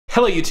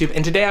Hello YouTube,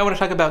 and today I want to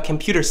talk about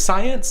computer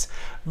science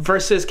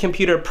versus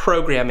computer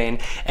programming,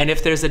 and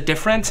if there's a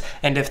difference,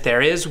 and if there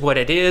is, what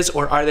it is,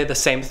 or are they the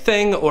same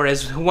thing, or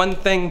is one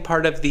thing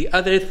part of the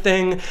other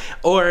thing,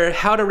 or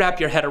how to wrap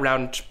your head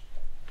around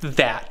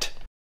that.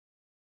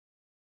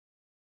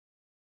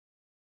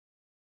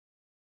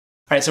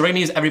 Alright, so we're going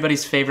to use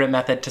everybody's favorite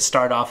method to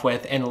start off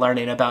with in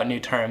learning about new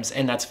terms,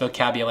 and that's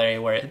vocabulary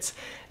words.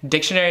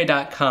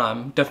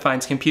 Dictionary.com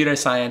defines computer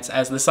science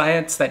as the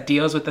science that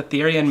deals with the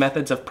theory and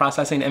methods of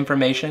processing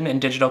information in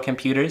digital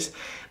computers,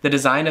 the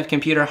design of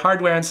computer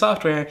hardware and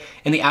software,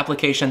 and the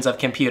applications of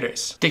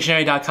computers.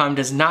 Dictionary.com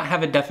does not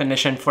have a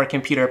definition for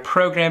computer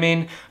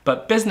programming,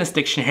 but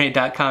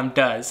BusinessDictionary.com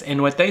does,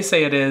 and what they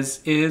say it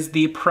is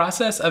the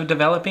process of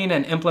developing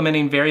and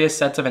implementing various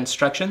sets of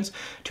instructions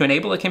to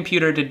enable a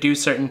computer to do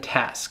certain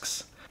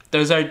tasks.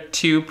 Those are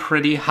two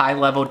pretty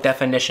high-level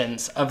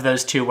definitions of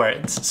those two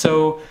words.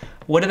 So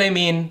what do they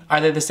mean? Are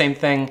they the same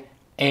thing?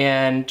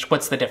 And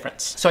what's the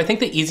difference? So I think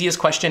the easiest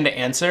question to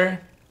answer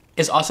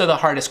is also the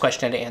hardest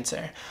question to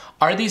answer.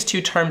 Are these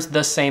two terms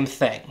the same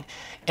thing?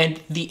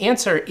 And the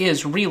answer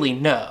is really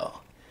no.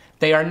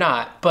 They are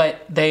not,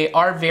 but they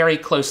are very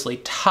closely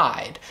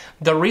tied.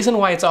 The reason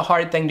why it's a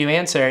hard thing to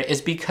answer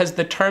is because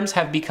the terms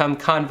have become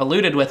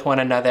convoluted with one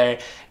another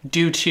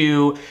due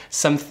to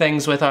some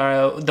things with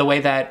the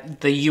way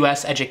that the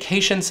US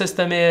education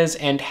system is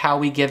and how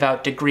we give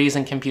out degrees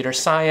in computer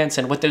science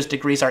and what those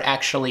degrees are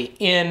actually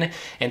in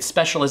and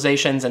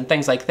specializations and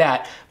things like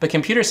that. But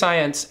computer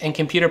science and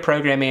computer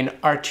programming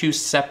are two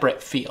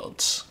separate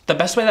fields. The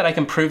best way that I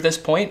can prove this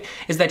point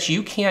is that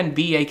you can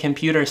be a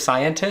computer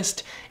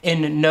scientist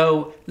and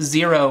know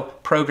zero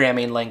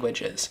programming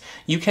languages.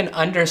 You can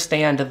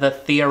understand the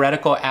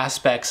theoretical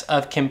aspects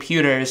of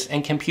computers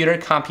and computer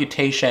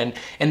computation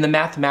and the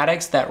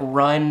mathematics that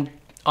run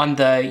on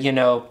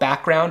the,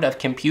 background of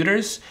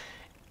computers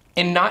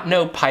and not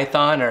know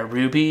Python or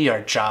Ruby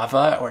or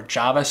Java or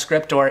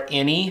JavaScript or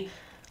any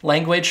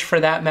language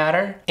for that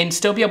matter, and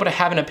still be able to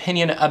have an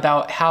opinion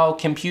about how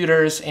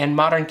computers and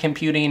modern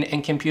computing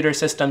and computer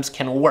systems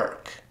can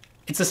work.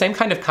 It's the same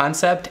kind of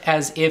concept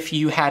as if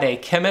you had a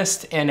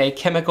chemist and a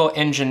chemical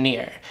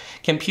engineer.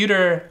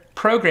 Computer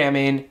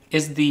programming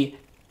is the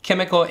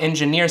chemical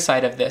engineer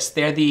side of this.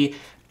 They're the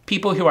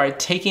people who are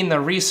taking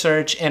the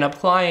research and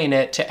applying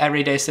it to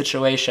everyday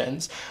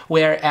situations,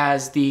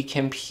 whereas the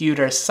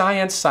computer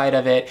science side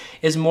of it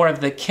is more of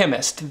the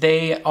chemist.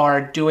 They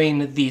are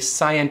doing the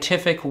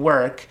scientific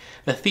work,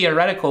 the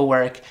theoretical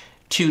work,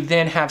 to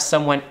then have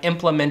someone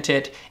implement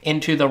it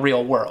into the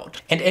real world.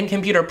 And in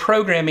computer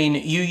programming,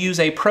 you use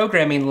a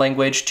programming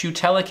language to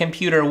tell a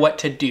computer what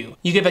to do.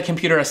 You give a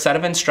computer a set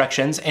of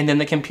instructions, and then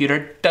the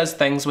computer does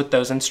things with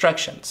those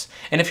instructions.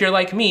 And if you're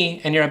like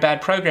me, and you're a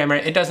bad programmer,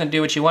 it doesn't do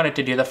what you want it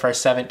to do the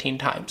first 17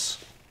 times.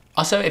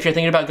 Also, if you're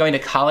thinking about going to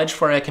college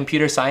for a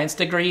computer science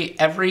degree,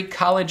 every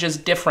college is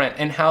different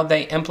in how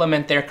they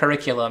implement their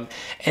curriculum.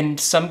 And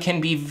some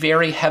can be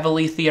very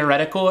heavily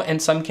theoretical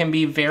and some can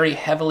be very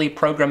heavily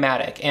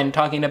programmatic and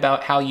talking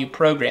about how you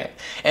program.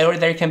 Or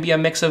there can be a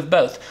mix of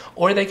both.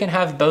 Or they can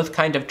have both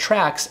kind of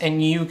tracks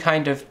and you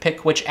kind of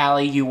pick which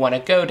alley you want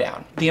to go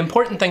down. The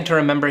important thing to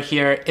remember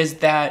here is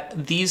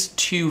that these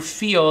two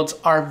fields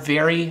are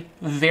very,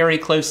 very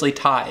closely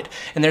tied.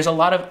 And there's a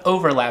lot of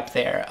overlap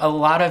there. A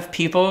lot of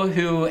people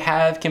who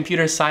have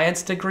computer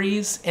science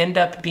degrees end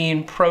up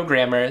being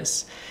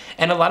programmers.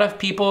 And a lot of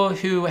people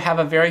who have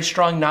a very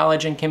strong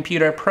knowledge in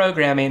computer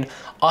programming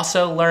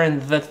also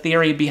learn the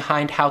theory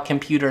behind how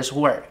computers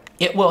work.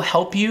 It will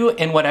help you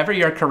in whatever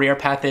your career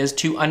path is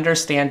to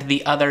understand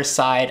the other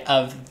side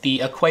of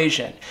the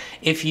equation.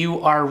 If you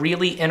are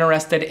really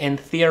interested in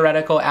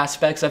theoretical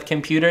aspects of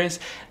computers,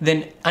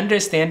 then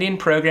understanding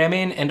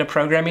programming and a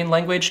programming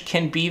language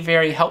can be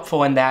very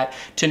helpful in that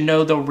to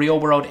know the real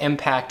world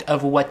impact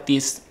of what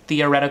these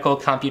theoretical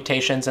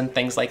computations and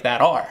things like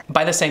that are.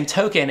 By the same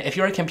token, if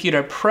you're a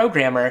computer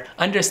programmer,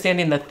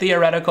 understanding the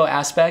theoretical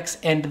aspects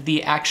and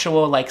the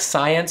actual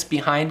science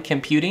behind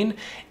computing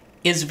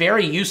is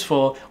very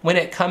useful when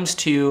it comes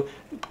to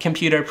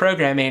computer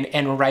programming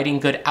and writing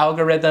good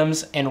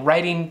algorithms and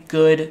writing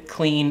good,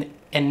 clean,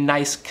 and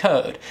nice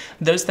code.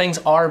 Those things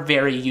are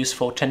very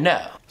useful to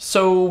know.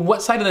 So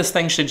what side of this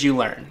thing should you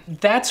learn?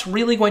 That's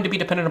really going to be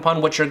dependent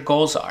upon what your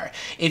goals are.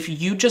 If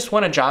you just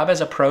want a job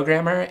as a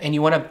programmer and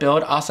you want to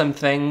build awesome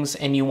things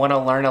and you want to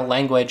learn a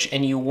language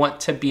and you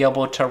want to be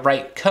able to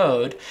write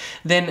code,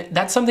 then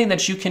that's something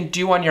that you can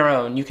do on your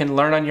own. You can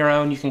learn on your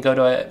own. You can go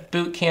to a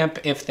boot camp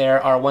if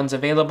there are ones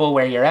available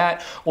where you're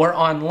at, or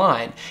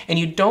online. And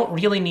you don't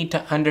really need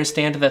to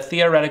understand the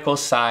theoretical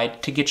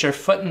side to get your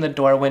foot in the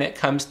door when it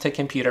comes to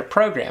computer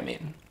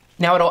programming.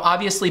 Now, it'll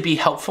obviously be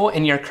helpful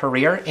in your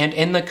career and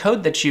in the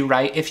code that you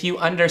write if you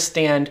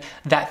understand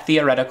that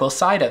theoretical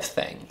side of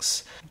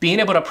things.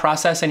 Being able to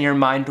process in your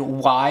mind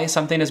why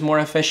something is more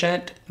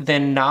efficient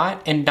than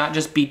not, and not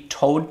just be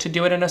told to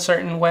do it in a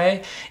certain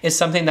way, is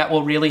something that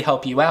will really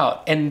help you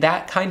out. And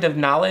that kind of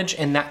knowledge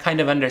and that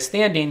kind of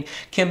understanding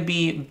can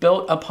be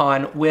built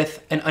upon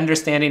with an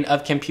understanding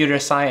of computer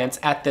science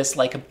at this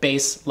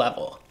base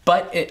level.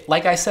 But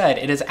like I said,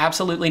 it is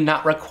absolutely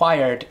not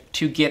required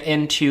to get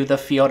into the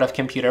field of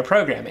computer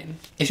programming.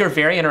 If you're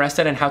very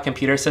interested in how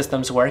computer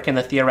systems work and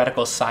the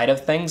theoretical side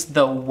of things,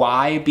 the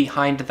why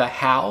behind the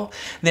how,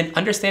 then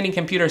understanding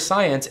computer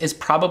science is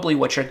probably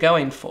what you're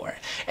going for.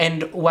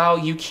 And while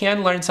you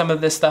can learn some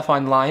of this stuff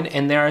online,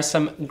 and there are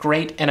some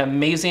great and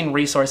amazing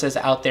resources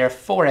out there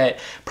for it,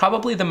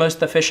 probably the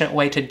most efficient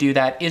way to do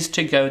that is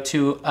to go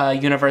to a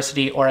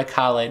university or a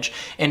college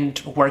and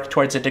work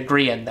towards a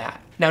degree in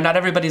that. Now, not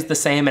everybody's the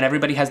same and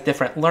everybody has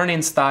different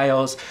learning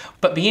styles,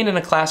 but being in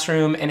a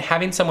classroom and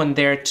having someone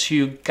there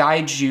to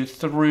guide you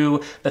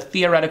through the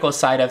theoretical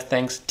side of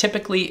things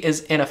typically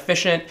is an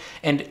efficient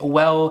and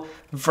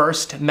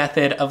well-versed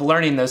method of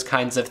learning those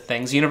kinds of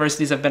things.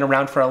 Universities have been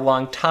around for a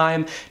long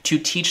time to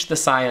teach the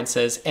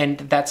sciences, and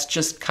that's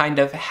just kind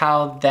of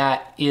how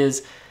that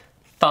is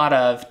thought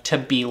of to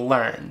be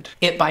learned.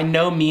 It by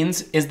no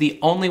means is the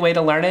only way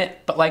to learn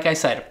it, but like I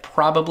said,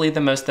 probably the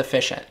most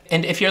efficient.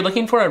 And if you're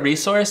looking for a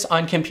resource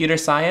on computer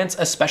science,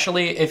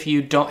 especially if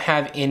you don't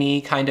have any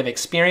kind of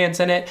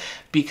experience in it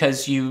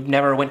because you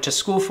never went to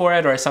school for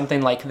it or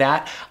something like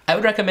that, I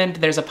would recommend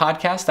there's a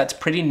podcast that's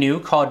pretty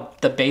new called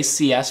the Base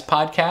CS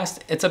Podcast.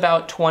 It's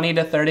about 20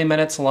 to 30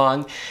 minutes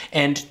long,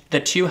 and the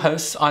two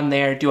hosts on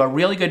there do a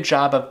really good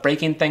job of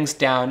breaking things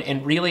down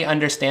in really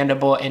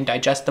understandable and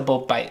digestible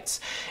bites.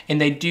 And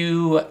they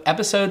do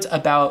episodes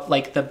about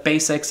like the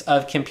basics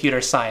of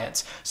computer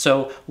science.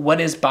 So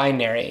what is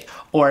binary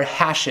or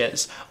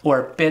hashes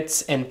or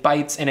bits and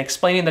bytes, and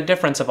explaining the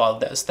difference of all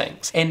of those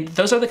things. And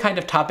those are the kind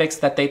of topics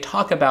that they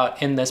talk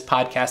about in this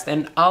podcast.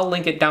 And I'll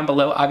link it down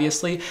below,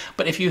 obviously.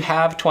 But if you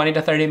have 20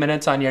 to 30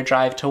 minutes on your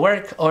drive to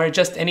work or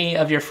just any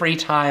of your free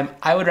time,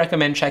 I would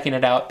recommend checking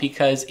it out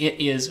because it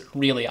is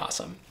really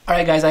awesome. All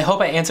right, guys, I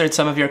hope I answered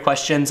some of your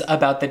questions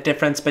about the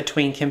difference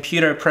between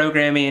computer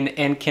programming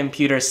and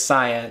computer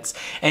science.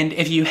 And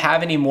if you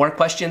have any more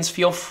questions,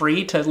 feel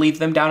free to leave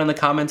them down in the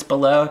comments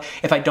below.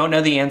 If I don't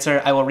know the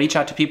answer, I will reach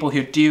out to people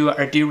who do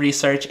or do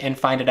research and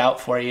find it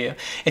out for you.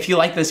 If you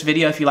like this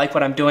video, if you like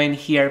what I'm doing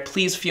here,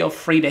 please feel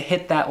free to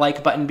hit that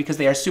like button because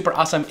they are super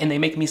awesome and they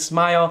make me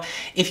smile.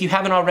 If you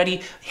haven't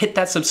already, hit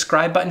that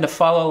subscribe button to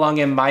follow along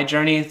in my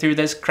journey through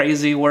this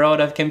crazy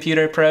world of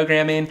computer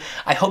programming.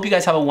 I hope you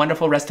guys have a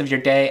wonderful rest of your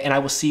day, and I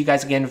will see you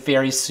guys again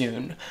very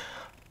soon.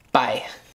 Bye.